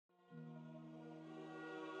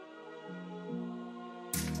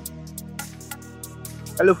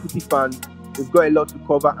Hello, footy fans. We've got a lot to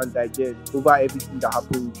cover and digest over everything that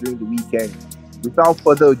happened during the weekend. Without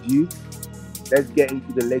further ado, let's get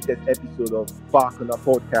into the latest episode of Spark on the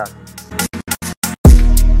podcast.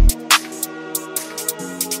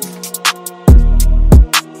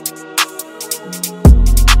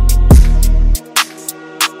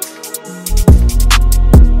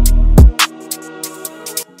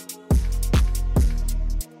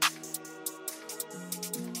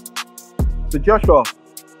 So Joshua,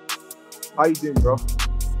 how you doing, bro?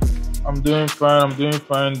 I'm doing fine.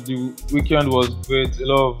 The weekend was great. A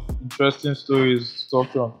lot of interesting stories to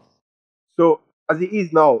talk on. So as it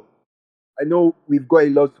is now, I know we've got a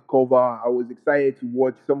lot to cover. I was excited to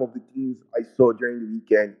watch some of the things I saw during the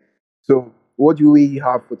weekend. So what do we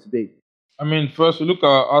have for today? First we look at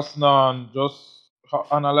Arsenal and just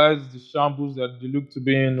analyze the shambles that they look to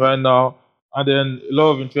be in right now. And then a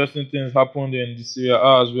lot of interesting things happened in the Serie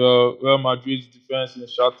A as well. Real Madrid's defense in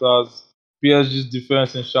shatters, PSG's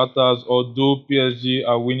defense in shatters, although PSG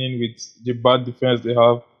are winning with the bad defense they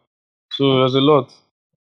have. So there's a lot.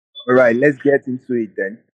 All right, let's get into it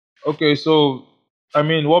then. Okay, so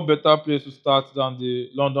what better place to start than the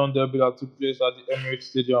London derby that took place at the Emirates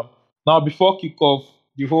Stadium? Now, before kickoff,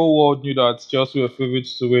 the whole world knew that Chelsea were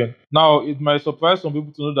favourites to win. Now, it might surprise some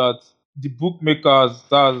people to know that the bookmakers,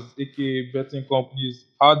 that's aka betting companies,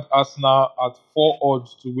 had Arsenal at 4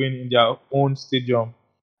 odds to win in their own stadium.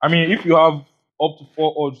 If you have up to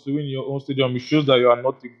 4 odds to win in your own stadium, it shows that you are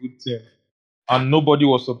not a good team. And nobody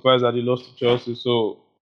was surprised that they lost to Chelsea. So,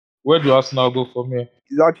 where do Arsenal go from here?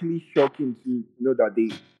 It's actually shocking to know that they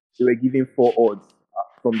were giving 4 odds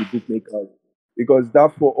from the bookmakers, because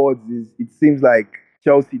that 4 odds is, it seems like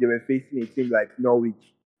Chelsea, they were facing a team like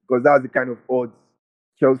Norwich, because that's the kind of odds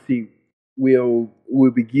Chelsea will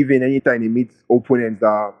be given anytime they meet opponents that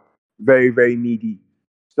are very, very needy.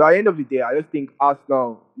 So at the end of the day, I just think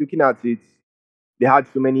Arsenal, looking at it, they had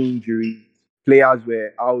so many injuries. Players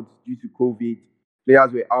were out due to COVID.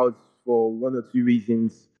 Players were out for one or two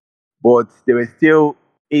reasons, but they were still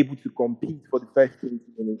able to compete for the first 20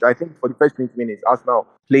 minutes. I think for the first 20 minutes, Arsenal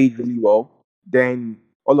played really well. Then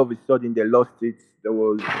all of a sudden they lost it. There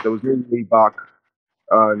was no way back,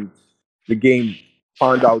 and the game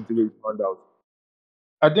found out the way it found out.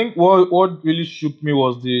 I think what really shook me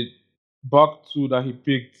was the back two that he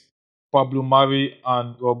picked, Pablo Mari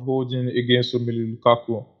and Rob Holding against Romelu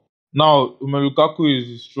Lukaku. Now, Romelu Lukaku is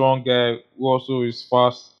a strong guy who also is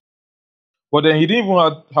fast. But then he didn't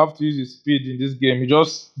even have to use his speed in this game. He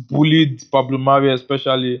just bullied Pablo Mari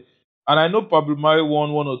especially. And I know Pablo Mari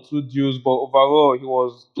won one or two duels, but overall he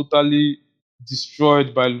was totally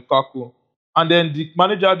destroyed by Lukaku. And then the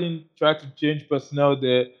manager didn't try to change personnel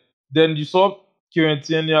there. Then you saw Kieran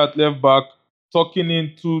Tierney at left back tucking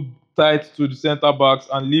in too tight to the centre backs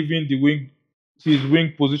and leaving his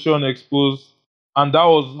wing position exposed. And that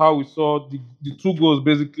was how we saw the two goals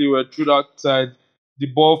basically were through that side, the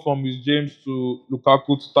ball from his James to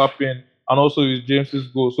Lukaku to tap in, and also his James's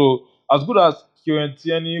goal. So as good as Kieran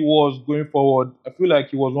Tierney was going forward, I feel like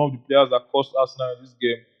he was one of the players that cost Arsenal in this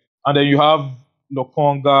game. And then you have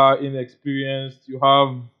Lokonga, inexperienced. You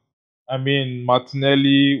have,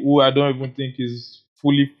 Martinelli, who I don't even think is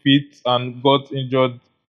fully fit and got injured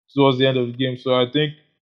towards the end of the game. So I think,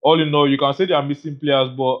 all in all, you can say they are missing players,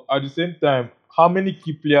 but at the same time, how many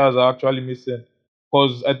key players are actually missing?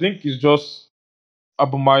 Because I think it's just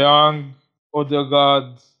Aubameyang,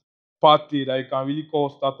 Odegaard, Partey that you can really call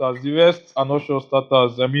starters. The rest are not sure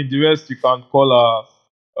starters. The rest you can call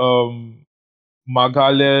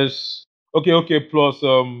Magalhaes. Okay, plus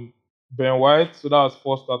Ben White. So that's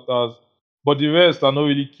four starters. But the rest are not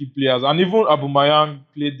really key players. And even Aubameyang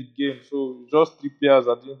played the game. So just three players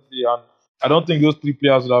that didn't play. And I don't think those three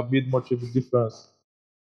players would have made much of a difference.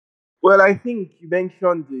 Well, I think you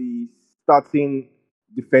mentioned the starting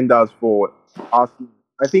defenders for Arsenal.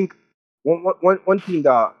 I think one thing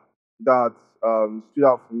that stood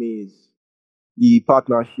out for me is the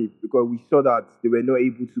partnership, because we saw that they were not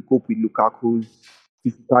able to cope with Lukaku's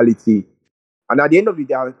physicality. And at the end of the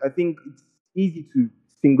day, I think it's easy to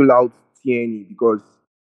single out Tierney, because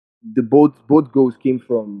the both goals came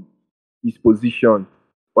from his position.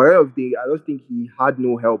 But at the end of the day, I don't think he had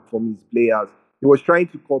no help from his players. He was trying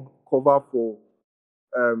to cover for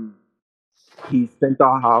um, his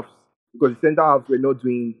centre halves, because the centre halves were not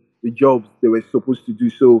doing the jobs they were supposed to do.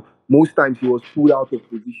 So most times he was pulled out of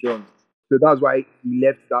position. So that's why he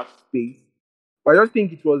left that space. But I just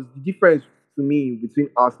think it was the difference to me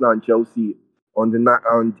between Arsenal and Chelsea on the night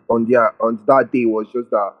on that day was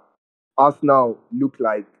just that Arsenal looked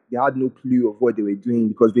like they had no clue of what they were doing,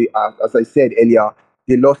 because they, as I said earlier,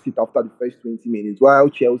 they lost it after the first 20 minutes. While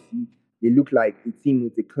Chelsea, they looked like a team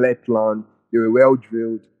with a clear plan. They were well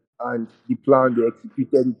drilled, and the plan they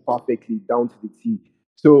executed it perfectly down to the T.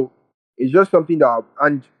 So it's just something that,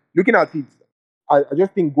 and looking at it, I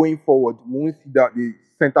just think going forward, we won't see that the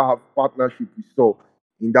centre half partnership we saw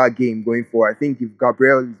in that game going forward. I think if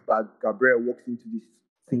Gabriel is bad, Gabriel walks into this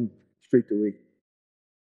thing straight away.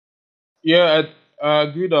 Yeah, I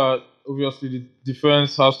agree that obviously the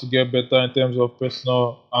defense has to get better in terms of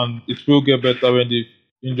personnel, and it will get better when the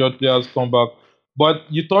injured players come back. But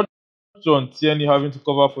you touched on Tierney having to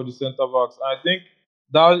cover for the centre backs. And I think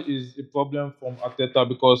that is a problem from Arteta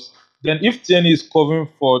because then if Tierney is covering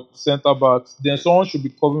for centre backs, then someone should be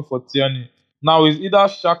covering for Tierney. Now, is either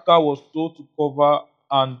Shaka was told to cover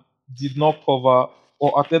and did not cover,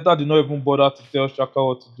 or Arteta did not even bother to tell Shaka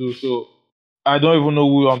what to do. So I don't even know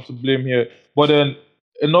who I'm to blame here. But then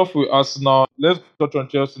enough with Arsenal. Let's touch on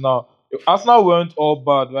Chelsea now. Arsenal weren't all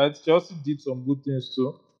bad, right? Chelsea did some good things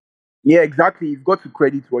too. Yeah, exactly. You've got to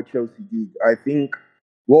credit what Chelsea did. I think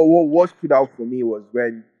what stood out for me was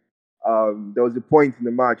when there was a point in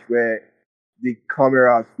the match where the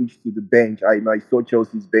camera switched to the bench. I saw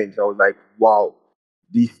Chelsea's bench. I was like, wow,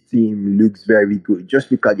 this team looks very good.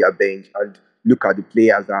 Just look at their bench and look at the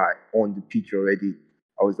players that are on the pitch already.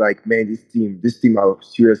 I was like, man, this team are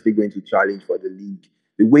seriously going to challenge for the league.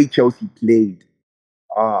 The way Chelsea played,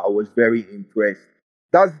 I was very impressed.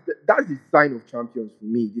 That's the sign of champions for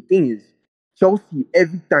me. The thing is, Chelsea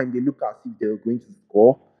every time they look as if they were going to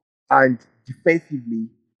score, and defensively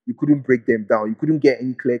you couldn't break them down. You couldn't get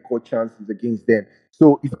any clear cut chances against them.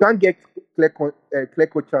 So if you can't get clear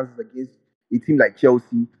cut chances against a team like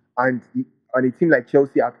Chelsea and a team like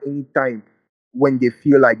Chelsea at any time when they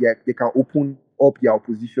feel like they can open up their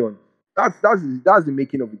opposition, that's the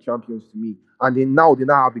making of the champions to me. And then now they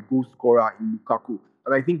now have a goal scorer in Lukaku,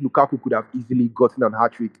 and I think Lukaku could have easily gotten an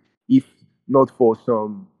hat trick if not for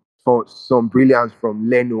some brilliance from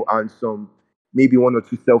Leno and some maybe one or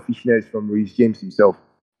two selfishness from Reece James himself.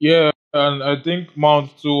 Yeah, and I think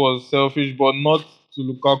Mount too was selfish, but not to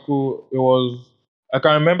Lukaku. It was I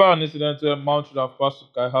can remember an incident where Mount should have passed to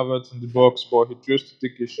Kai Havertz in the box, but he chose to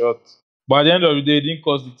take a shot. But at the end of the day, it didn't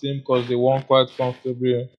cost the team because they won quite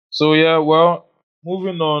comfortably. So yeah, well,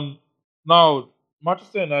 moving on. Now,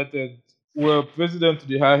 Manchester United were president to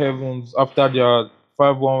the high heavens after their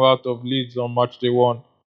 5-1 rout of Leeds on match day one.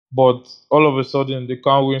 But all of a sudden, they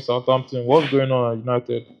can't win Southampton. What's going on at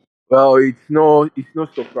United? Well, it's no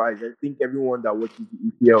surprise. I think everyone that watches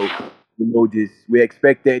the EPL will know this. We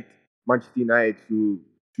expected Manchester United to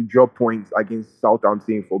drop points against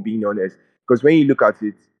Southampton, for being honest. Because when you look at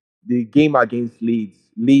it, the game against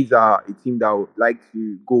Leeds are a team that would like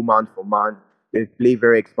to go man for man. They play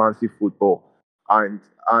very expansive football, and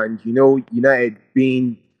United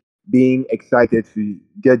being excited to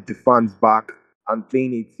get the fans back and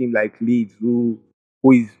playing a team like Leeds who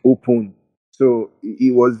is open. So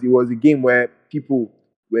it was a game where people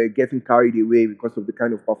were getting carried away because of the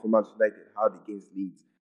kind of performance United had against Leeds.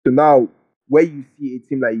 So now, where you see a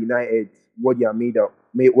team like United, what they are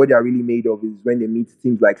really made of is when they meet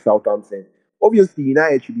teams like Southampton. Obviously,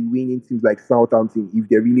 United should be winning teams like Southampton if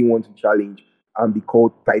they really want to challenge and be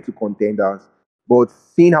called title contenders. But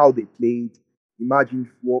seeing how they played, imagine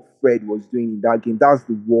what Fred was doing in that game. That's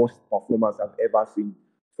the worst performance I've ever seen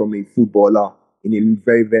from a footballer in a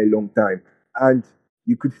very, very long time. And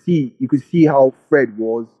you could see how Fred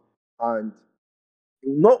was, and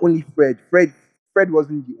not only Fred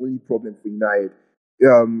wasn't the only problem for United.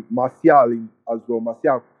 Martial as well.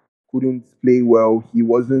 Martial couldn't play well. He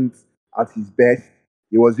wasn't at his best.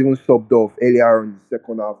 He was even subbed off earlier in the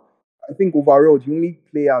second half. I think overall the only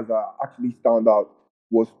players that actually stand out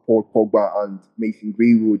was Paul Pogba and Mason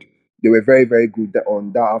Greenwood. They were very, very good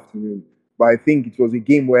on that afternoon. But I think it was a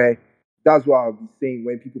game where that's what I'll be saying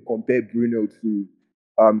when people compare Bruno to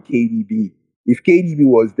KDB. If KDB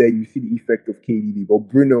was there, you see the effect of KDB. But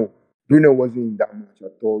Bruno wasn't in that match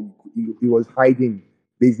at all. He was hiding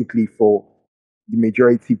basically for the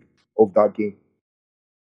majority of that game.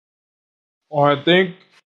 Well, I think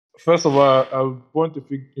first of all, I would point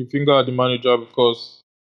a finger at the manager because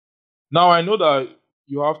now I know that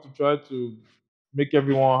you have to try to make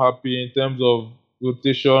everyone happy in terms of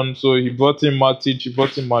rotation. So he brought in Matic, he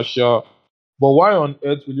brought in Martial. But why on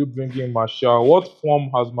earth will you bring in Martial? What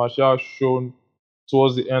form has Martial shown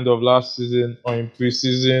towards the end of last season or in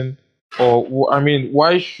preseason? Or I mean,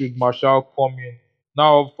 why should Martial come in?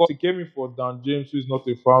 Now, of course, he came in for Dan James, who is not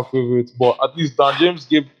a fan favorite, but at least Dan James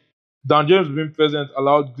being present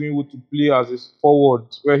allowed Greenwood to play as a forward,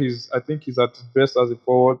 where I think he's at his best as a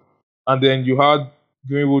forward. And then you had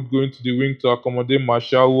Greenwood going to the wing to accommodate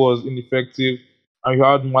Martial, who was ineffective. and you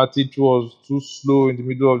had Matic who was too slow in the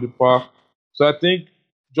middle of the park. So I think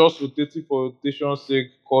just rotating for rotation's sake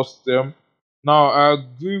cost them. Now I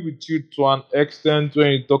agree with you to an extent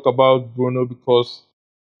when you talk about Bruno because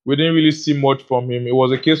we didn't really see much from him. It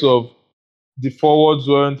was a case of the forwards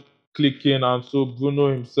weren't clicking, and so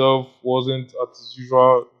Bruno himself wasn't at his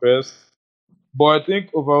usual best. But I think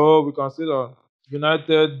overall we can say that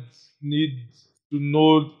United need to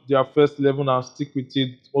know their first 11 and stick with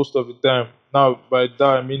it most of the time. Now, by that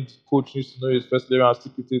I mean the coach needs to know his first 11 and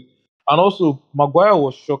stick with it. And also, Maguire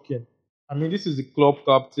was shocking. I mean, this is the club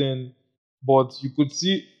captain, but you could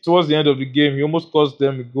see towards the end of the game, he almost cost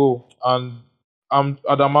them a goal. And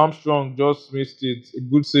Adam Armstrong just missed it. A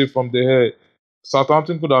good save from the head.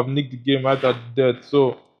 Southampton could have nicked the game right at the death.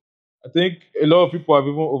 So I think a lot of people have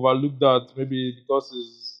even overlooked that maybe because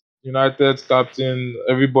he's United's captain,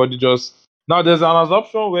 everybody just now there's an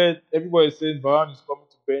assumption where everybody is saying Varane is coming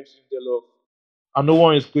to bench Lindelof and no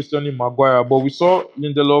one is questioning Maguire. But we saw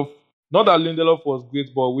Lindelof, not that Lindelof was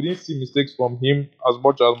great, but we didn't see mistakes from him as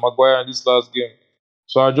much as Maguire in this last game.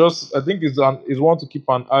 So I think it's one to keep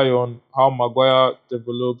an eye on how Maguire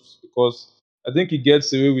develops because I think he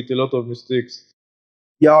gets away with a lot of mistakes.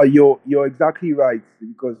 Yeah, you're exactly right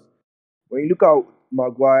because when you look at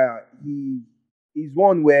Maguire, he's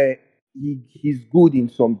one where he's good in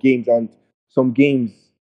some games, and some games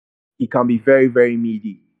he can be very, very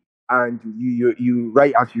meaty. And you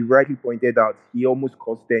right, as you rightly pointed out, he almost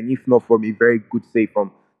cost them, if not from a very good save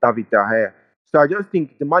from David De Gea. So I just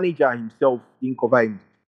think the manager himself didn't cover him.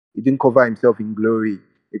 He didn't cover himself in glory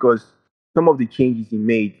because some of the changes he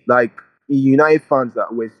made, like United fans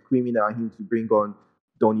that were screaming at him to bring on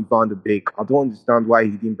Donny van de Beek. I don't understand why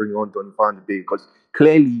he didn't bring on Donny van de Beek because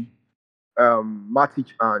clearly Matic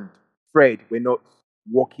and Fred were not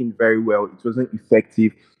working very well. It wasn't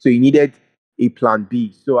effective. So he needed a plan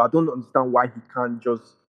B. So I don't understand why he can't just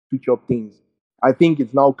switch up things. I think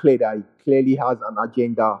it's now clear that he clearly has an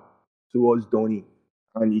agenda towards Donny,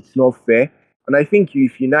 and it's not fair. And I think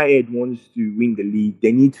if United wants to win the league,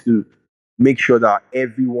 they need to make sure that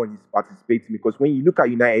everyone is participating because when you look at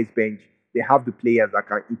United's bench, they have the players that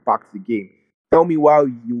can impact the game. Tell me why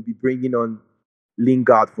you'll be bringing on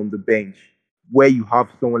Lingard from the bench, where you have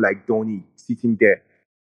someone like Donny sitting there.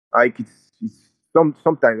 Like it's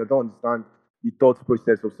sometimes I don't understand the thought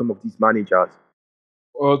process of some of these managers.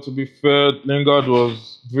 Well, to be fair, Lingard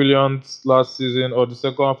was brilliant last season or the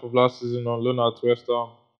second half of last season on loan at West Ham.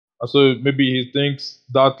 And so maybe he thinks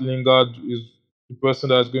that Lingard is the person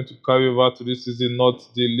that is going to carry over to this season, not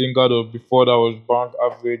the Lingard of before that was bank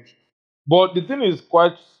average. But the thing is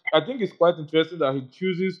I think it's quite interesting that he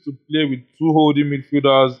chooses to play with two holding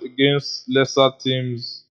midfielders against lesser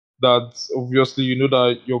teams that obviously you know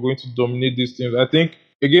that you're going to dominate these teams. I think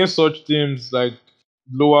against such teams like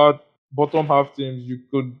lower bottom half teams, you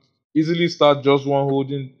could easily start just one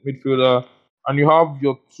holding midfielder, and you have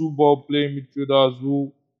your two ball playing midfielders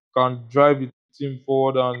who can drive the team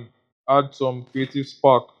forward and add some creative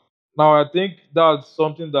spark. Now, I think that's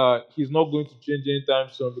something that he's not going to change anytime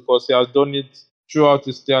soon because he has done it throughout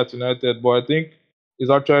his stay at United. But I think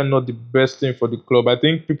it's actually not the best thing for the club. I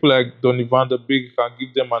think people like Donny van der Beek can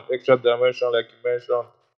give them an extra dimension, like you mentioned.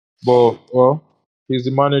 But well, he's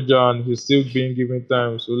the manager and he's still being given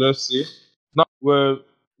time. So let's see. Now we're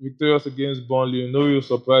victorious against Burnley. No real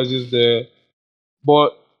surprises there.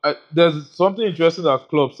 But there's something interesting that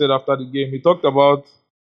Klopp said after the game. He talked about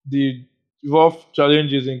the rough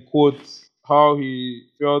challenges in quotes, how he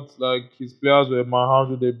felt like his players were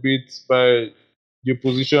manhandled a bit by the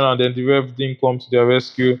opposition and then the ref didn't come to their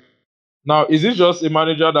rescue. Now, is it just a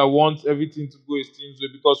manager that wants everything to go his team's way?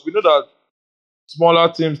 Because we know that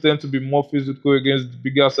smaller teams tend to be more physical against the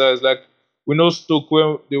bigger sides. Like we know Stoke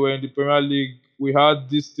when they were in the Premier League, we had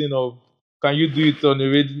this thing of can you do it on a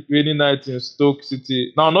rainy night in Stoke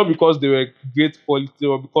City? Now, not because they were great quality,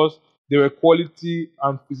 but because they were quality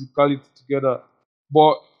and physicality together.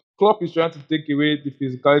 But Klopp is trying to take away the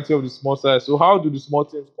physicality of the small size. So how do the small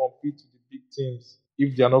teams compete with the big teams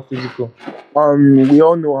if they are not physical? We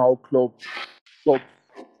all know how Klopp's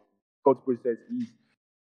thought process is.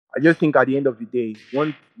 I just think at the end of the day,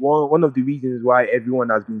 one of the reasons why everyone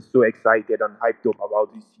has been so excited and hyped up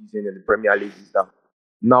about this season in the Premier League is that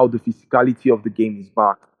now the physicality of the game is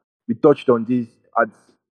back. We touched on this at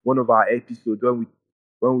one of our episodes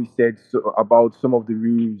when we said about some of the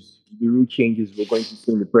rule changes we're going to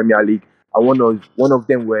see in the Premier League, and one of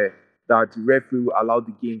them were that the referee will allow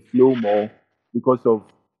the game flow more because of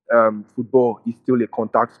football is still a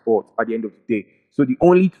contact sport at the end of the day. So the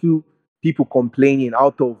only two people complaining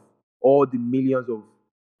out of all the millions of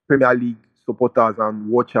Premier League supporters and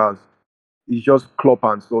watchers it's just Klopp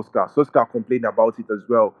and Solskjaer. Solskjaer complained about it as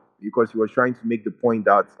well because he was trying to make the point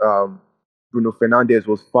that Bruno Fernandes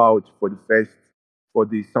was fouled for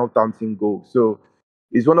the Southampton goal. So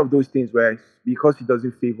it's one of those things where because he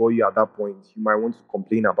doesn't favor you at that point, you might want to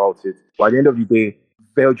complain about it. But at the end of the day,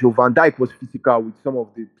 Virgil van Dijk was physical with some of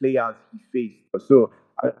the players he faced. So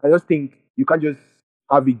I just think you can't just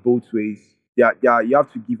have it both ways. Yeah, you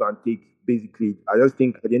have to give and take. Basically, I just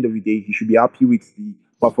think at the end of the day, he should be happy with the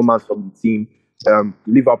performance from the team.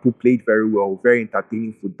 Liverpool played very well, very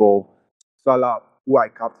entertaining football. Salah, who I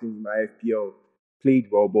captained in my FPL, played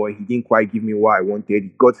well, but he didn't quite give me what I wanted.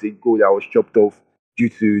 He got a goal that was chopped off due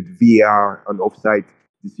to the VAR and offside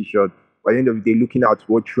decision. But at the end of the day, looking at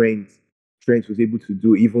what Trent was able to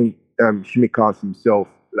do, even Shimikas himself,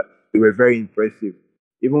 like, they were very impressive.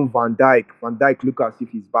 Even Van Dijk look as if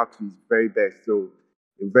he's back to his very best. So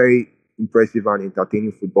a very impressive and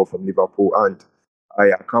entertaining football from Liverpool, and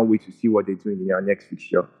I can't wait to see what they're doing in their next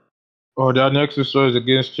fixture. Oh, their next fixture is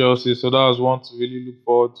against Chelsea, so that was one to really look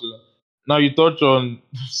forward to. Now you touch on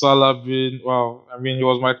Salah being wow. I mean, he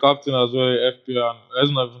was my captain as well in FPL, and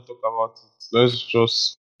let's not even talk about it. Let's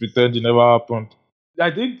just pretend it never happened.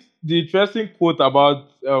 I think the interesting quote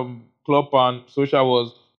about Klopp and Solskjaer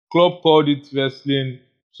was Klopp called it wrestling,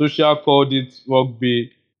 Solskjaer called it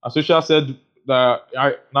rugby, and Solskjaer said that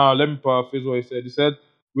now let me paraphrase what he said. He said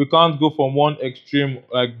we can't go from one extreme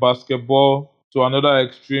like basketball to another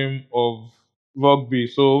extreme of rugby.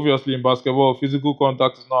 So obviously in basketball, physical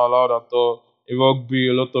contact is not allowed at all. In rugby,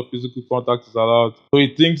 a lot of physical contact is allowed. So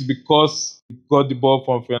he thinks because he got the ball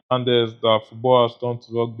from Fernandez that football has turned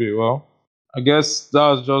to rugby. Well, I guess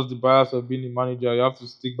that's just the bias of being a manager. You have to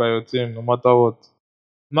stick by your team no matter what.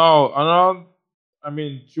 Now, another, I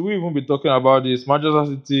mean, should we even be talking about this? Manchester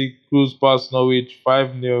City cruised past Norwich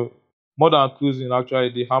 5-0. More than cruising, actually,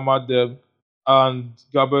 they hammered them. And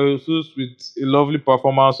Gabriel Jesus with a lovely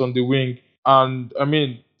performance on the wing. And I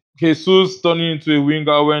mean, Jesus turning into a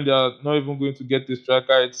winger when they are not even going to get a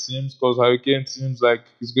striker, it seems, because Hurricane seems like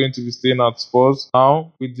he's going to be staying at Spurs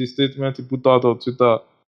now with the statement he put out on Twitter.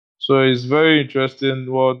 So it's very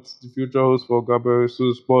interesting what the future holds for Gabriel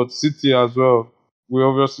Jesus, but City as well. We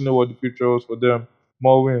obviously know what the future holds for them.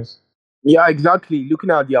 More wins. Yeah, exactly.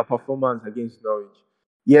 Looking at their performance against Norwich,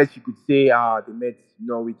 yes, you could say they met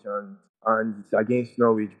Norwich and it's against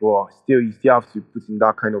Norwich, but still you still have to put in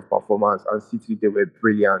that kind of performance. And City, they were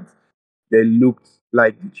brilliant. They looked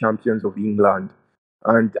like the champions of England.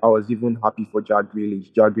 And I was even happy for Jack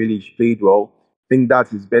Grealish. Jack Grealish played well. I think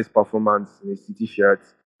that's his best performance in a City shirt.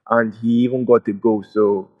 And he even got a goal.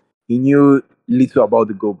 So he knew little about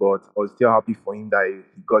the goal, but I was still happy for him that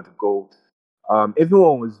he got the goal.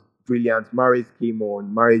 Everyone was brilliant. Mares came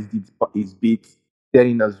on. Mares did his bit.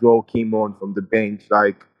 Sterling as well came on from the bench.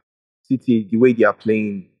 Like City, the way they are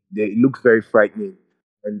playing, it looks very frightening,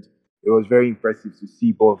 and it was very impressive to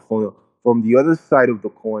see. But from the other side of the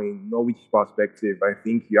coin, Norwich perspective, I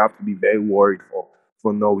think you have to be very worried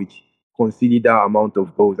for Norwich. Consider that amount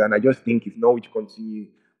of goals, and I just think if Norwich continue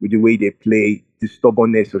with the way they play, the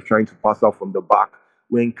stubbornness of trying to pass out from the back,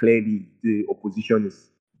 when clearly the opposition is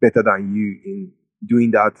better than you in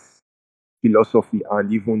doing that philosophy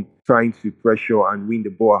and even trying to pressure and win the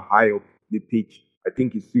ball high up the pitch. I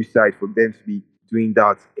think it's suicide for them to be doing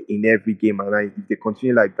that in every game. And if they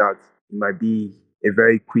continue like that, it might be a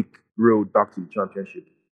very quick road back to the championship.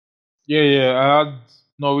 Yeah. I had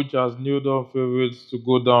Norwich as new down favorites to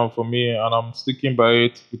go down for me, and I'm sticking by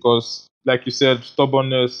it because, like you said,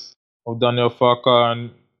 stubbornness of Daniel Farker.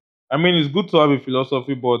 And I mean, it's good to have a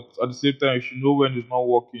philosophy, but at the same time, you should know when it's not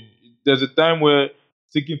working. There's a time where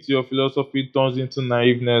sticking to your philosophy turns into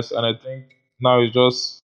naiveness, and I think now it's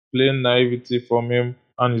just plain naivety from him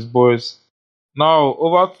and his boys. Now,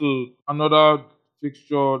 over to another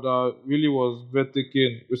fixture that really was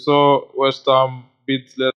breathtaking. We saw West Ham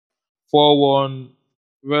beat Leicester 4-1,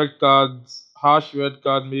 red cards, harsh red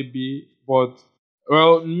card maybe, but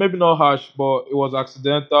well, maybe not harsh, but it was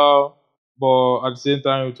accidental. But at the same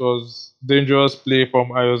time, it was dangerous play from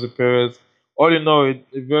Ayoze Perez. All in all,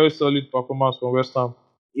 a very solid performance from West Ham.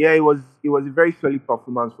 Yeah, it was a very solid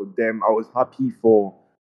performance for them. I was happy for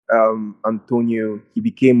Antonio. He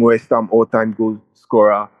became West Ham all-time goal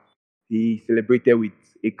scorer. He celebrated with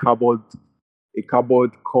a cardboard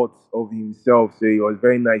cut of himself. So it was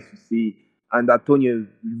very nice to see. And Antonio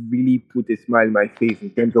really put a smile in my face in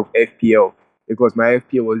terms of FPL because my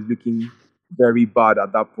FPL was looking very bad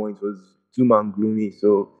at that point. It was doom and gloomy.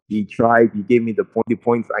 So he tried. He gave me the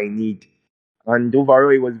points I need. And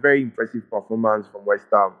overall, it was very impressive performance from West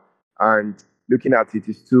Ham. And looking at it,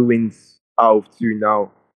 it's 2 wins out of two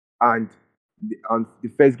now. And the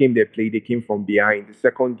first game they played, they came from behind. The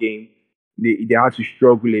second game, they had to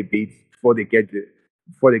struggle a bit before they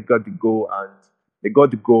got the goal, and they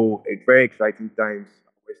got the goal at very exciting times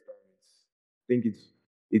at West Ham. I think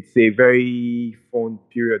it's a very fun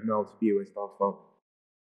period now to be a West Ham fan.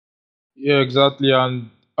 Yeah, exactly. And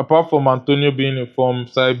apart from Antonio being in form,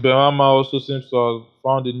 Said Benrahma also seems to have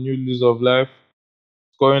found a new lease of life,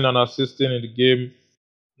 scoring and assisting in the game.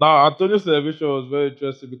 Now, Antonio's celebration was very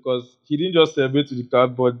interesting because he didn't just celebrate with the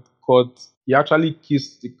cardboard cut, he actually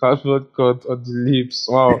kissed the cardboard cut on the lips.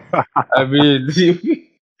 Wow. I mean,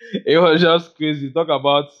 it was just crazy. Talk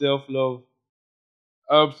about self love.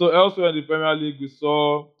 So elsewhere in the Premier League, we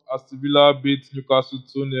saw Aston Villa beat Newcastle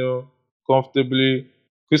 2-0 comfortably.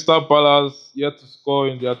 Crystal Palace yet to score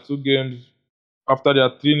in their two games after their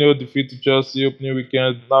 3-0 defeat to Chelsea opening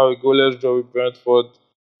weekend. Now a goalless draw with Brentford.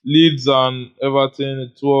 Leeds and Everton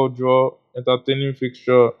a 2-2 draw, entertaining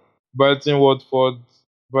fixture. Brighton Watford,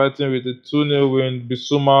 Brighton with a 2-0 win.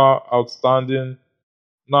 Bissouma outstanding.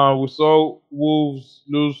 Now we saw Wolves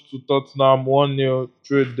lose to Tottenham 1-0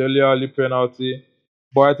 through a Dele Alli penalty.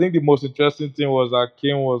 But I think the most interesting thing was that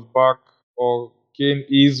Kane was back, or Kane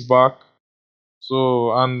is back.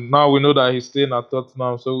 So and now we know that he's staying at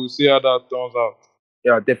Tottenham. So we'll see how that turns out.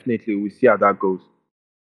 Yeah, definitely. We'll see how that goes.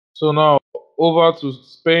 So now over to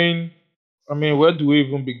Spain. I mean, where do we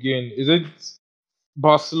even begin? Is it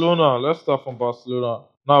Barcelona? Let's start from Barcelona.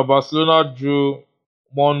 Now Barcelona drew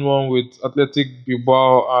 1-1 with Athletic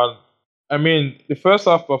Bilbao, and I mean the first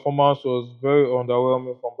half performance was very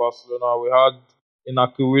underwhelming from Barcelona. We had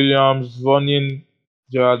Inaki Williams running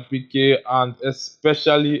Gerard Piqué and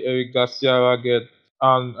especially Eric Garcia Ragged.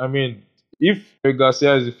 And I mean, if Eric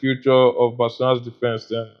Garcia is the future of Barcelona's defense,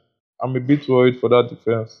 then I'm a bit worried for that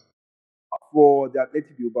defense. For the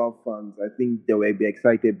Athletic Bilbao fans, I think they will be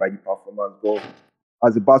excited by the performance. But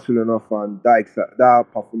as a Barcelona fan, that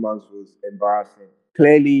performance was embarrassing.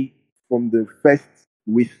 Clearly, from the first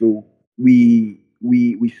whistle, we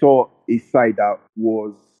saw a side that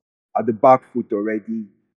was at the back foot already.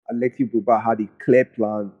 Athletic Bilbao had a clear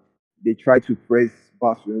plan. They tried to press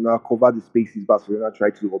Barcelona, cover the spaces Barcelona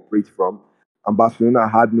tried to operate from, and Barcelona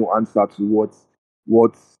had no answer to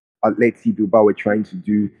what Athletic Bilbao were trying to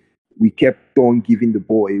do. We kept on giving the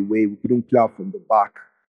ball away. We couldn't play out from the back.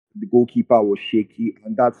 The goalkeeper was shaky,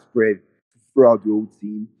 and that spread throughout the whole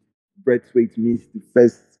team. Brett Waite missed the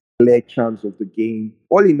first clear chance of the game.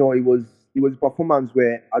 All in all, it was a performance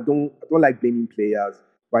where I don't like blaming players,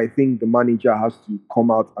 but I think the manager has to come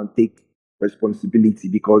out and take responsibility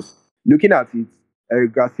because looking at it,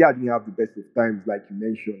 Eric Garcia didn't have the best of times, like you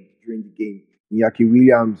mentioned during the game. Iñaki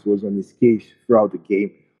Williams was on his case throughout the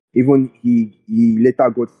game. Even he later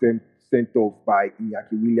got sent off by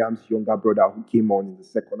Iñaki Williams' younger brother who came on in the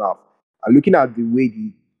second half. And looking at the way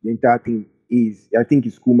the entire thing is, I think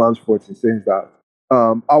it's Koeman's fault in the sense that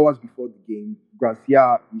hours before the game,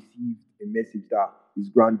 Garcia received a message that his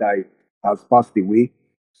granddad has passed away.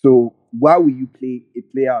 So why will you play a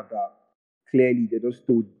player that clearly they just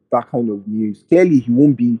told that kind of news? Clearly he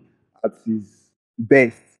won't be at his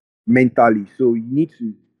best mentally. So you need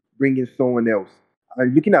to bring in someone else.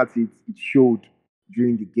 And looking at it, it showed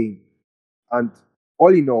during the game. And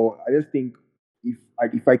all in all, I just think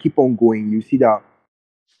if I keep on going, you see that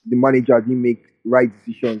the manager didn't make right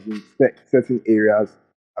decisions in certain areas,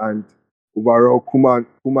 and overall,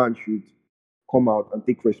 Kuman should come out and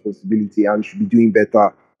take responsibility and should be doing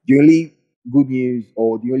better. The only good news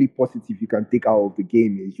or the only positive you can take out of the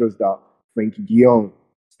game is just that Frankie de Jong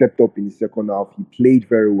stepped up in the second half. He played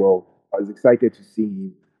very well. I was excited to see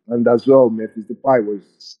him, and as well, Memphis Depay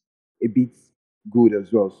was a bit good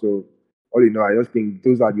as well. So all in all, I just think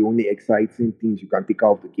those are the only exciting things you can take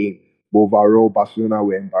out of the game. But overall, Barcelona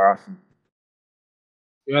were embarrassing.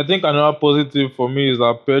 Yeah, I think another positive for me is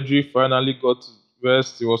that Pedri finally got to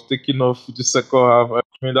rest. He was taking off the second half. I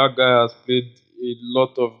mean, that guy has played a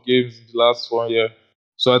lot of games in the last 1 year.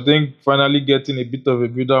 So I think finally getting a bit of a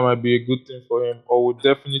breather might be a good thing for him, or would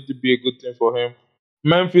definitely be a good thing for him.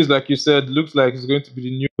 Memphis, like you said, looks like he's going to be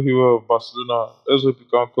the new hero of Barcelona. Let's hope he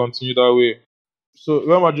can continue that way. So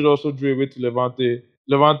Real Madrid also drew away to Levante.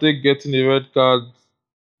 Levante getting a red card,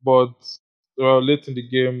 but late in the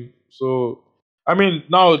game. So I mean,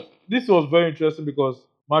 now this was very interesting because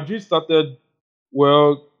Madrid started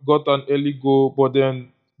well, got an early goal, but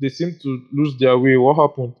then they seemed to lose their way. What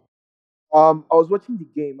happened? I was watching the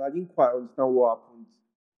game. I didn't quite understand what happened.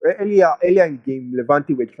 Earlier in the game,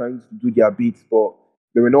 Levante were trying to do their bits, but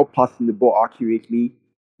they were not passing the ball accurately.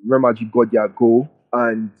 Real Madrid got their goal,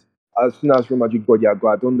 and as soon as Real Madrid got their goal,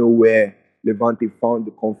 I don't know where Levante found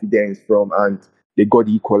the confidence from, and they got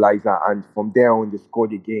the equalizer. And from there on, they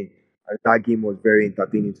scored again. And that game was very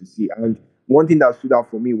entertaining to see. And one thing that stood out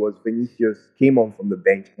for me was Vinicius came on from the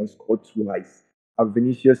bench and scored twice. And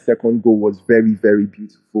Vinicius' second goal was very, very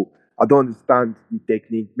beautiful. I don't understand the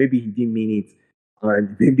technique. Maybe he didn't mean it.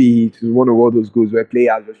 And maybe it was one of all those goals where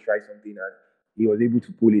players just try something and he was able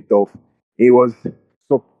to pull it off. It was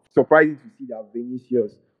surprising to see that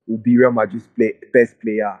Vinicius will be Real Madrid's best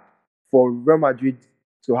player. For Real Madrid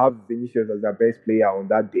to have Vinicius as their best player on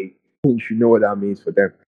that day, you should know what that means for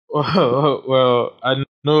them. Well, I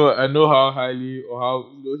know how highly or how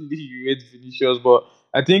lowly you rate Vinicius, but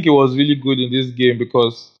I think it was really good in this game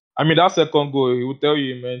because I mean that second goal, he will tell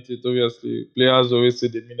you he meant it. Obviously, players always say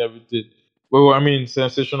they mean everything. Well, I mean,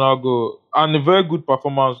 sensational goal and a very good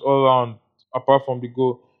performance all around, apart from the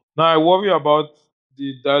goal. Now I worry about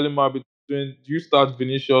the dilemma between do you start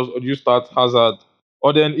Vinicius or do you start Hazard,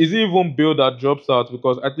 or then is it even Bill that drops out?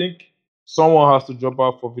 Because I think someone has to drop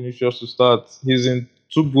out for Vinicius to start. He's in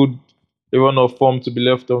too good a run of form to be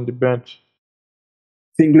left on the bench.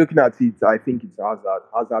 Think looking at it, I think it's Hazard.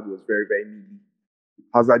 Hazard was very, very needy.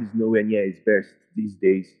 Hazard is nowhere near his best these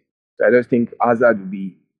days. So I just think Hazard will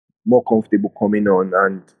be more comfortable coming on,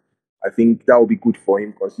 and I think that will be good for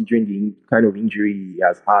him considering the kind of injury he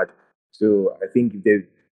has had. So I think if they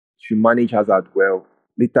should manage Hazard well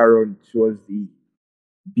later on towards the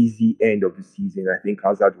busy end of the season, I think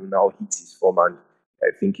Hazard will now hit his form, and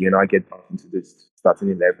I think he'll now get back into the starting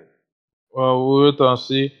 11. Well, we'll wait and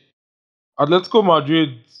see. Atletico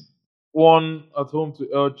Madrid won at home to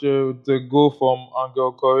Elche with a goal from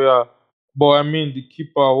Angel Correa. But I mean, the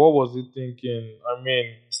keeper, what was he thinking? I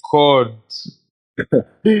mean, God.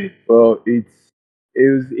 Well,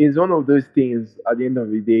 it's one of those things. At the end of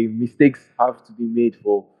the day, mistakes have to be made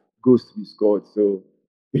for goals to be scored. So,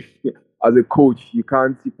 as a coach, you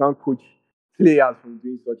can't coach players from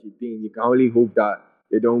doing such a thing. You can only hope that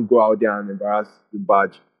they don't go out there and embarrass the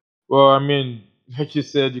badge. Well, I mean, like you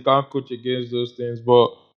said, you can't coach against those things, but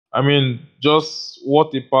I mean, just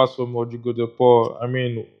what a pass from Rodrigo De Paul. I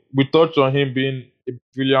mean, we touched on him being a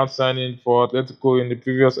brilliant signing for Atletico in the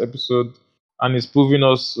previous episode, and he's proving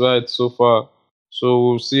us right so far. So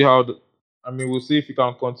we'll see how. I mean, we'll see if he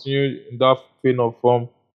can continue in that vein of form.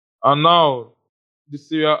 And now, the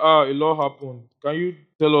Serie A, a lot happened. Can you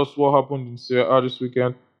tell us what happened in Serie A this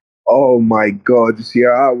weekend? Oh my God, the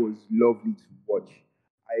Sierra was lovely to watch.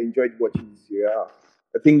 I enjoyed watching the Sierra.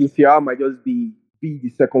 I think the Sierra might just be the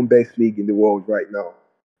second best league in the world right now.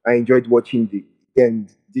 I enjoyed watching the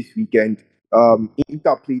end this weekend.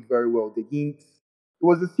 Inter played very well. They didn't. It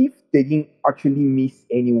was as if they didn't actually miss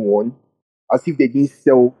anyone, as if they didn't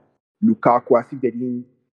sell Lukaku, as if they didn't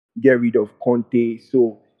get rid of Conte.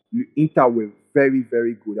 So Inter were very,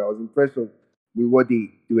 very good. I was impressed with what they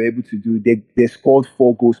were able to do. They scored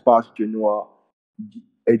 4 goals past Genoa.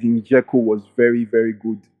 Edin Dzeko was very, very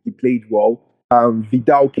good. He played well.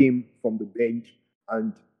 Vidal came from the bench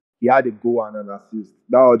and he had a goal and an assist.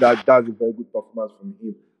 That's a very good performance from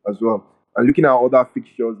him as well. And looking at other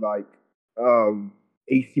fixtures like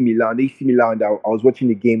AC Milan, I was watching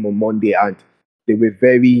the game on Monday and they were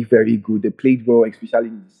very, very good. They played well, especially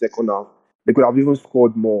in the second half. They could have even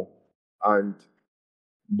scored more. And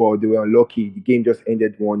but they were unlucky. The game just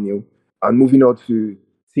ended 1-0. And moving on to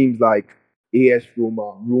teams like AS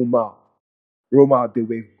Roma, they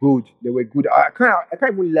were good. They were good. I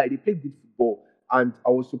can't even lie. They played good football. And I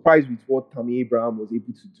was surprised with what Tammy Abraham was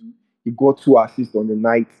able to do. He got 2 assists on the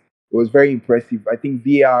night. It was very impressive. I think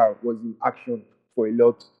VAR was in action for a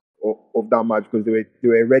lot of that match because there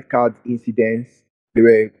were red card incidents, there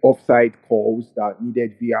were offside calls that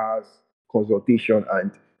needed VAR's consultation,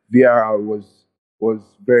 and VAR was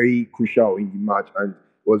very crucial in the match and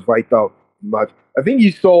was vital in the match. I think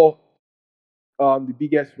you saw the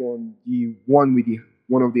biggest one, the one with the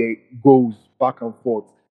one of the goals back and forth.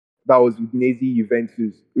 That was Udinese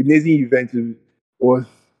Juventus. Udinese Juventus was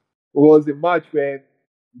was a match where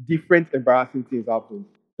different embarrassing things happened.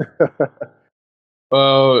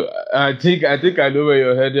 I think I know where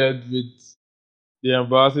you're headed with the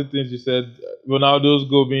embarrassing things you said. Ronaldo's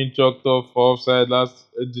goal being chalked off for offside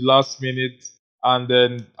the last minute, and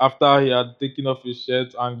then after he had taken off his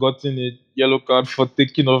shirt and gotten a yellow card for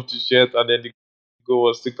taking off the shirt, and then the goal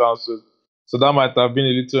was still cancelled. So that might have been a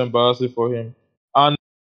little embarrassing for him. And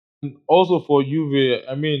also for Juve,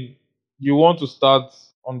 I mean, you want to start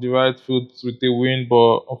on the right foot with a win,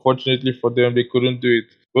 but unfortunately for them, they couldn't do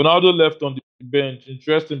it. Ronaldo left on the bench.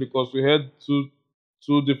 Interesting because we had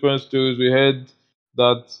two different stories. We had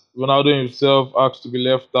that Ronaldo himself asked to be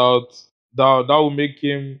left out. That will make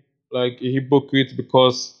him like a hypocrite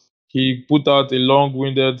because he put out a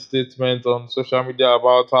long-winded statement on social media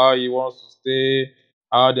about how he wants to stay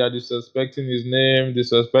how they are disrespecting his name,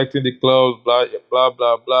 disrespecting the clubs, blah blah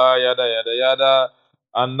blah blah, yada yada yada.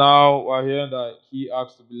 And now we're hearing that he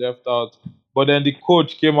asked to be left out. But then the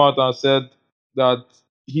coach came out and said that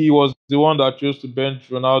he was the one that chose to bench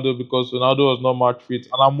Ronaldo because Ronaldo was not match fit.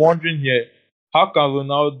 And I'm wondering here, how can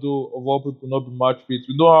Ronaldo of all people not be match fit?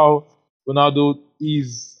 We know how Ronaldo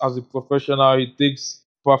is as a professional. He takes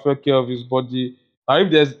perfect care of his body. And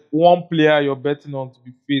if there's one player you're betting on to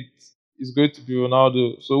be fit, it's going to be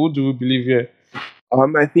Ronaldo. So who do we believe here?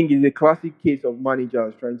 I think it's a classic case of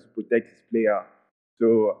managers trying to protect his player.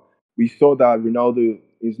 So we saw that Ronaldo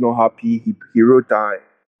is not happy. He wrote an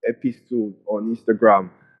epistle on Instagram.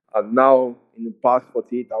 And now, in the past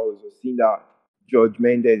 48 hours, we've seen that George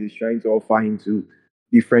Mendes is trying to offer him to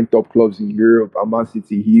different top clubs in Europe and Man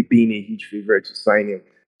City, he being a huge favorite to sign him.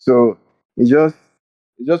 So it's just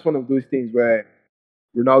it's just one of those things where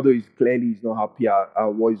Ronaldo is clearly is not happy at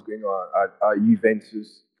what is going on at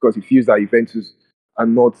Juventus because he feels that Juventus are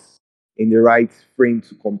not in the right frame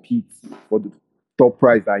to compete for the top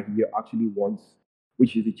prize that he actually wants,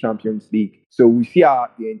 which is the Champions League. So we see how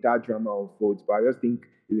the entire drama unfolds, but I just think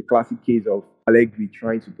it's a classic case of Allegri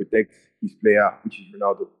trying to protect his player, which is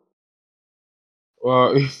Ronaldo.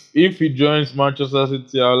 Well, if he joins Manchester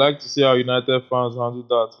City, I would like to see how United fans handle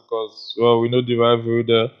that because, well, we know the rivalry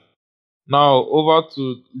there. Now, over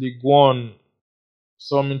to League One.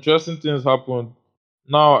 Some interesting things happened.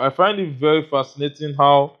 Now, I find it very fascinating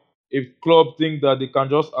how a club think that they can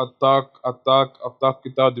just attack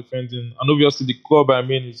without defending. And obviously, the club I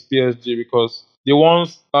mean is PSG because they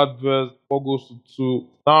once adverse 4 goals to two.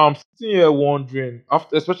 Now, I'm sitting here wondering,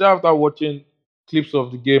 after, especially after watching clips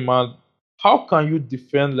of the game, and how can you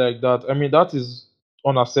defend like that? I mean, that is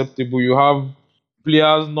unacceptable. You have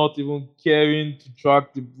players not even caring to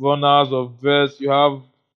track the runners of verse. You have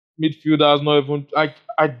midfielders not even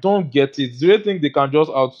I don't get it. Do you think they can just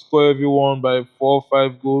outscore everyone by 4 or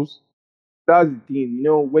 5 goals? That's the thing.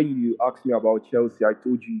 When you asked me about Chelsea, I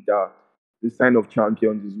told you that the sign of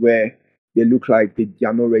champions is where they look like they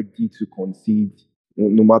are not ready to concede,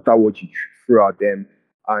 no matter what you throw at them,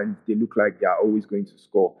 and they look like they are always going to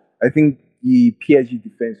score. I think the PSG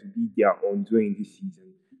defense will be their undoing this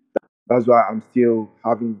season. That's why I'm still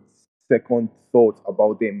having second thoughts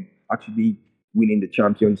about them actually winning the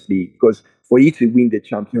Champions League. Because for you to win the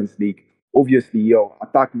Champions League, obviously your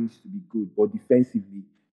attack needs to be good, but defensively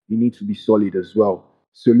you need to be solid as well.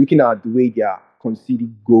 So looking at the way they are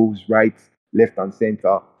conceding goals right, left, and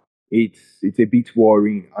center, it's a bit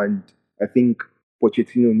worrying. And I think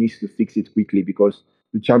Pochettino needs to fix it quickly because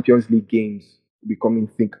the Champions League games will be coming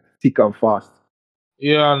thick and fast.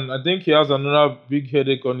 Yeah, and I think he has another big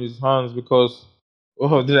headache on his hands because,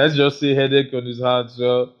 oh, did I just say headache on his hands?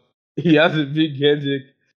 Well, he has a big headache.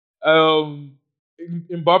 Um,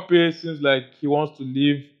 Mbappe seems like he wants to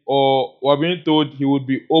leave, or we're being told he would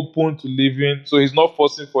be open to leaving. So he's not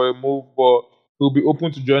forcing for a move, but he'll be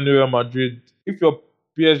open to joining Real Madrid. If you're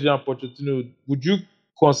PSG and Pochettino, would you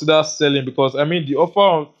consider selling? Because I mean, the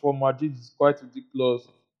offer for Madrid is quite ridiculous,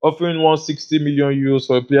 offering 160 million euros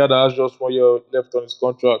for a player that has just 1 year left on his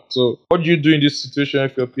contract. So, what do you do in this situation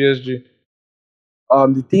if you're PSG?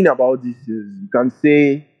 The thing about this is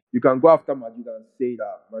you can go after Madrid and say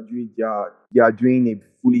that Madrid they are doing a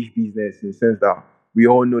foolish business in the sense that we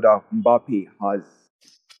all know that Mbappe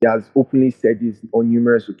has openly said this on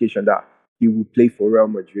numerous occasions that he will play for Real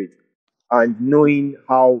Madrid. And knowing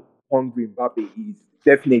how hungry Mbappe is,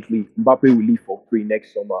 definitely Mbappe will leave for free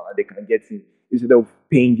next summer and they can get him instead of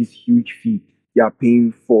paying this huge fee they are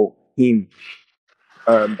paying for him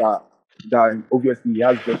that obviously he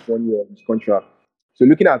has just 1 year of his contract. So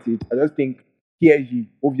looking at it, I just think PSG,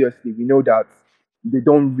 obviously, we know that they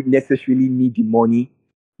don't necessarily need the money,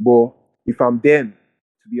 but if I'm them,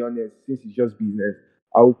 to be honest, since it's just business,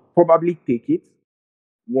 I'll probably take it.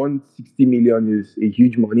 160 million is a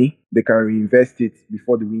huge money. They can reinvest it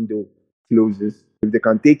before the window closes. If they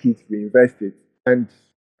can take it, reinvest it, and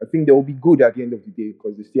I think they will be good at the end of the day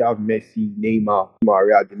because they still have Messi, Neymar,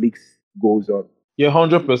 Maria. The league goes on. Yeah,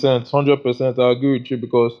 100%, 100%. I agree with you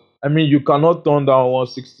because I mean you cannot turn down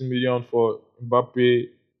 160 million for Mbappe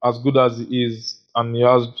as good as he is, and he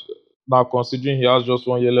has now considering he has just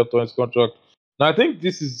 1 year left on his contract. Now I think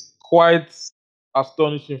this is quite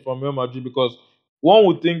astonishing from Real Madrid because one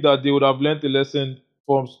would think that they would have learned a lesson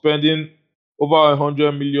from spending over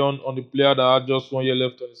 100 million on the player that had just 1 year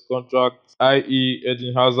left on his contract, i.e.,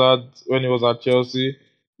 Eden Hazard when he was at Chelsea.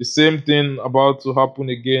 The same thing about to happen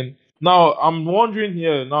again. Now, I'm wondering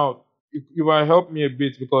here now, if you might help me a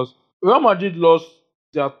bit because Real Madrid lost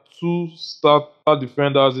their two star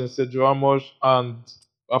defenders in Sergio Ramos and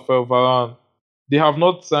Rafael Varane. They have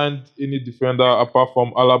not signed any defender apart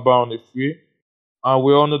from Alaba on a free, and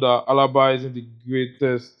we all know that Alaba isn't the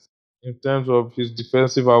greatest in terms of his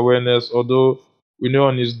defensive awareness, although we know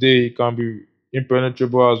on his day he can be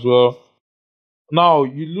impenetrable as well. Now,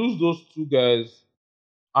 you lose those two guys,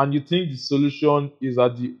 and you think the solution is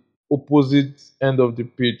at the opposite end of the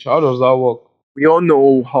pitch. How does that work? We all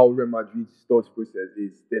know how Real Madrid's thought process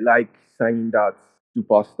is. They like signing that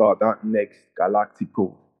superstar, that next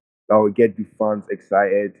Galactico that will get the fans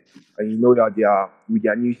excited. And you know that they are with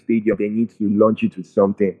their new stadium, they need to launch it with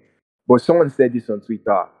something. But someone said this on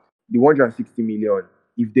Twitter: the 160 million,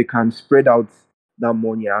 if they can spread out that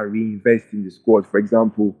money and reinvest in the squad, for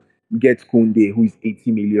example, you get Kunde, who is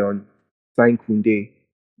 80 million, sign Kunde,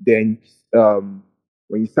 then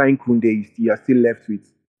when you sign Kunde, you are still left with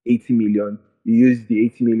 80 million. You use the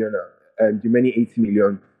 80 million and the remaining 80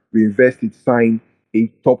 million, reinvest it, sign a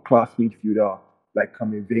top class midfielder like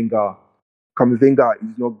Kamavinga. Kamavinga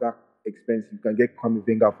is not that expensive. You can get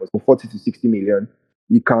Kamavinga for 40 to 60 million.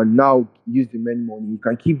 You can now use the main money. You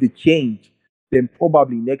can keep the change. Then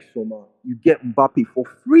probably next summer, you get Mbappe for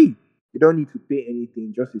free. You don't need to pay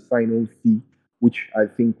anything, just a sign-on fee, which I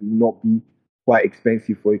think will not be quite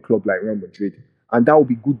expensive for a club like Real Madrid. And that will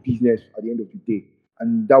be good business at the end of the day.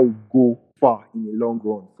 And that will go far in the long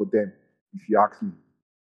run for them, if you ask me.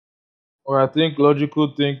 Or I think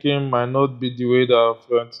logical thinking might not be the way that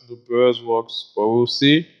Florentino Perez works, but we'll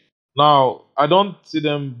see. Now, I don't see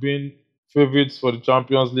them being favorites for the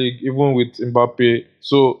Champions League, even with Mbappe.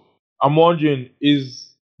 So I'm wondering,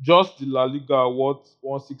 is just the La Liga worth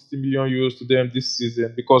 160 million euros to them this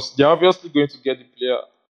season? Because they're obviously going to get the player.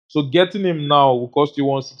 So getting him now will cost you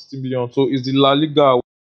 160 million. So is the La Liga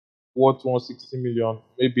worth 160 million?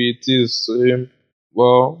 Maybe it is to him.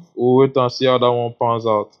 Well, we'll wait and see how that one pans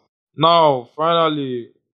out. Now,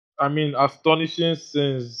 finally, I mean, astonishing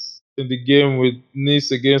scenes in the game with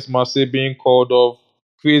Nice against Marseille being called off.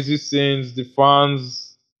 Crazy scenes, the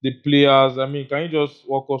fans, the players. I mean, can you just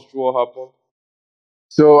walk us through what happened?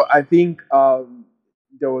 So I think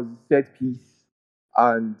there was a set piece,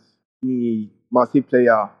 and the Marseille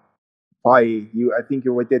player, I think he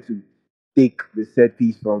wanted to take the set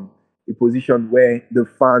piece from a position where the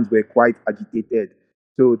fans were quite agitated.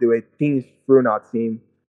 So there were things thrown at him,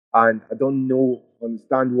 and I don't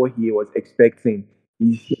understand what he was expecting.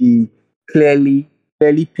 He clearly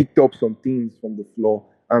picked up some things from the floor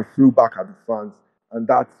and threw back at the fans, and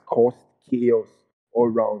that caused chaos all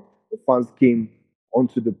around. The fans came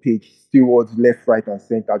onto the pitch, stewards left, right, and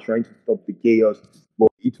center trying to stop the chaos. But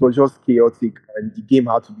it was just chaotic, and the game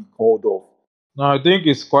had to be called off. Now, I think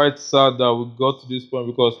it's quite sad that we got to this point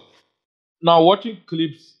because now watching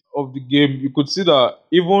clips of the game, you could see that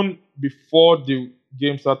even before the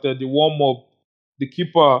game started, the warm up, the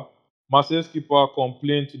keeper, Marseille's keeper,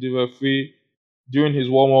 complained to the referee during his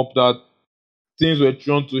warm up that things were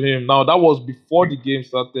thrown to him. Now that was before the game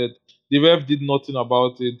started. The ref did nothing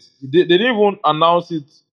about it. They didn't even announce it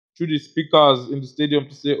through the speakers in the stadium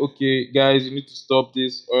to say, "Okay, guys, you need to stop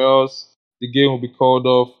this, or else the game will be called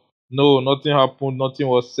off." No, nothing happened. Nothing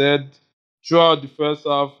was said. Throughout the first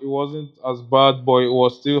half, it wasn't as bad, but it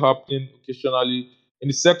was still happening occasionally. In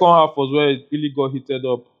the second half was where it really got heated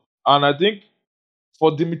up, and I think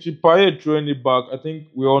for Dimitri Payet throwing it back, I think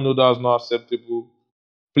we all know that's not acceptable.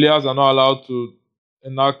 Players are not allowed to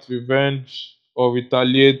enact revenge or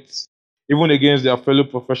retaliate, even against their fellow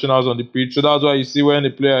professionals on the pitch. So that's why you see when a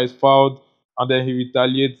player is fouled and then he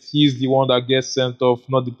retaliates, he's the one that gets sent off,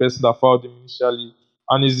 not the person that fouled him initially.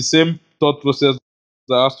 And it's the same thought process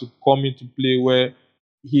that has to come into play where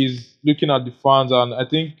he's looking at the fans. And I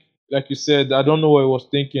think, like you said, I don't know what he was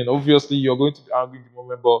thinking. Obviously, you're going to be angry in the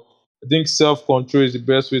moment, but I think self control is the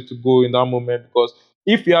best way to go in that moment because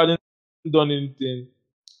if he hadn't done anything,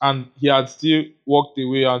 and he had still walked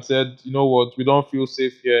away and said, you know what, we don't feel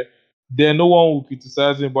safe here, then no one will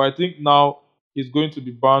criticize him. But I think now he's going to be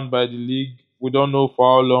banned by the league. We don't know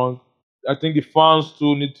for how long. I think the fans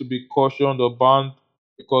too need to be cautioned or banned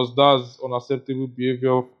because that's unacceptable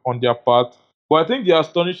behavior on their part. But I think the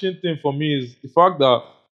astonishing thing for me is the fact that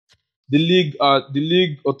the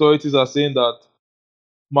league authorities are saying that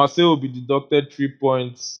Marseille will be deducted 3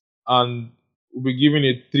 points and will be given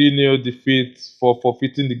a 3-0 defeat for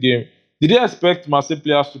forfeiting the game. Did they expect Marseille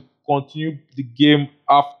players to continue the game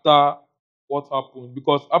after what happened?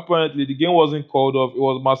 Because apparently the game wasn't called off. It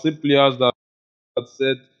was Marseille players that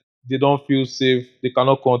said they don't feel safe, they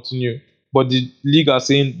cannot continue. But the league are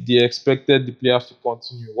saying they expected the players to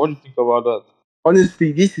continue. What do you think about that?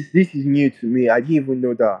 Honestly, this is new to me. I didn't even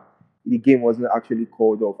know that the game wasn't actually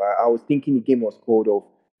called off. I was thinking the game was called off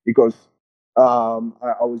because I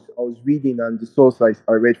was reading, and the source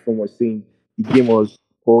I read from was saying the game was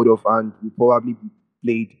called off and will probably be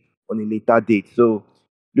played on a later date. So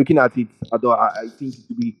looking at it, I think it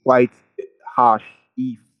would be quite harsh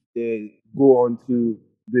if they go on to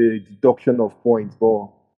the deduction of points. But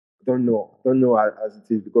I don't know as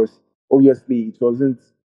it is because obviously it wasn't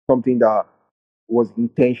something that was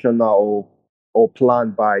intentional or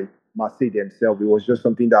planned by Marseille themselves. It was just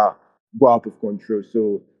something that got out of control.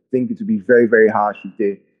 So I think it would be very, very harsh if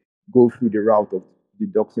they go through the route of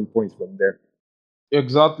deducting points from there.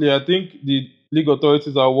 Exactly. I think the league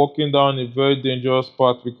authorities are walking down a very dangerous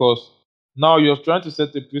path because now you're trying to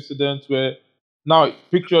set a precedent where now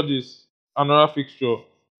picture this another fixture.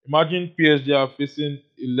 Imagine PSG are facing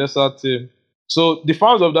a lesser team. So the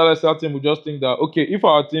fans of that lesser team will just think that okay, if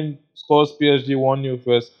our team scores PSG 1-0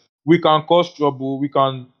 first, we can cause trouble, we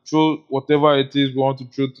can throw whatever it is we want to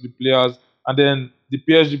throw to the players, and then the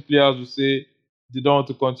PSG players will say they don't want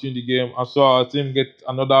to continue the game, and so our team get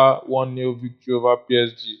another 1-0 victory over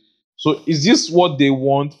PSG. So is this what they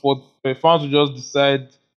want for the fans to just decide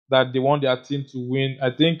that they want their team to win? I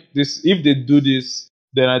think this if they do this,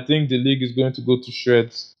 then I think the league is going to go to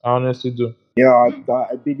shreds. I honestly do. Yeah,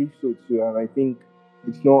 I believe so too, and I think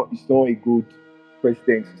it's not a good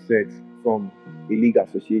precedent to set from a league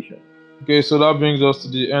association. Okay, so that brings us to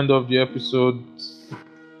the end of the episode.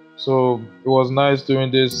 So it was nice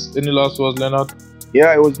doing this. Any last words, Leonard?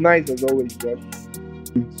 Yeah, it was nice as always, Josh.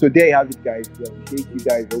 So there you have it, guys. We appreciate you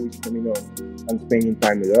guys always coming on and spending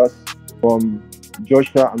time with us. From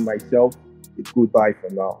Joshua and myself, it's goodbye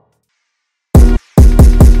for now.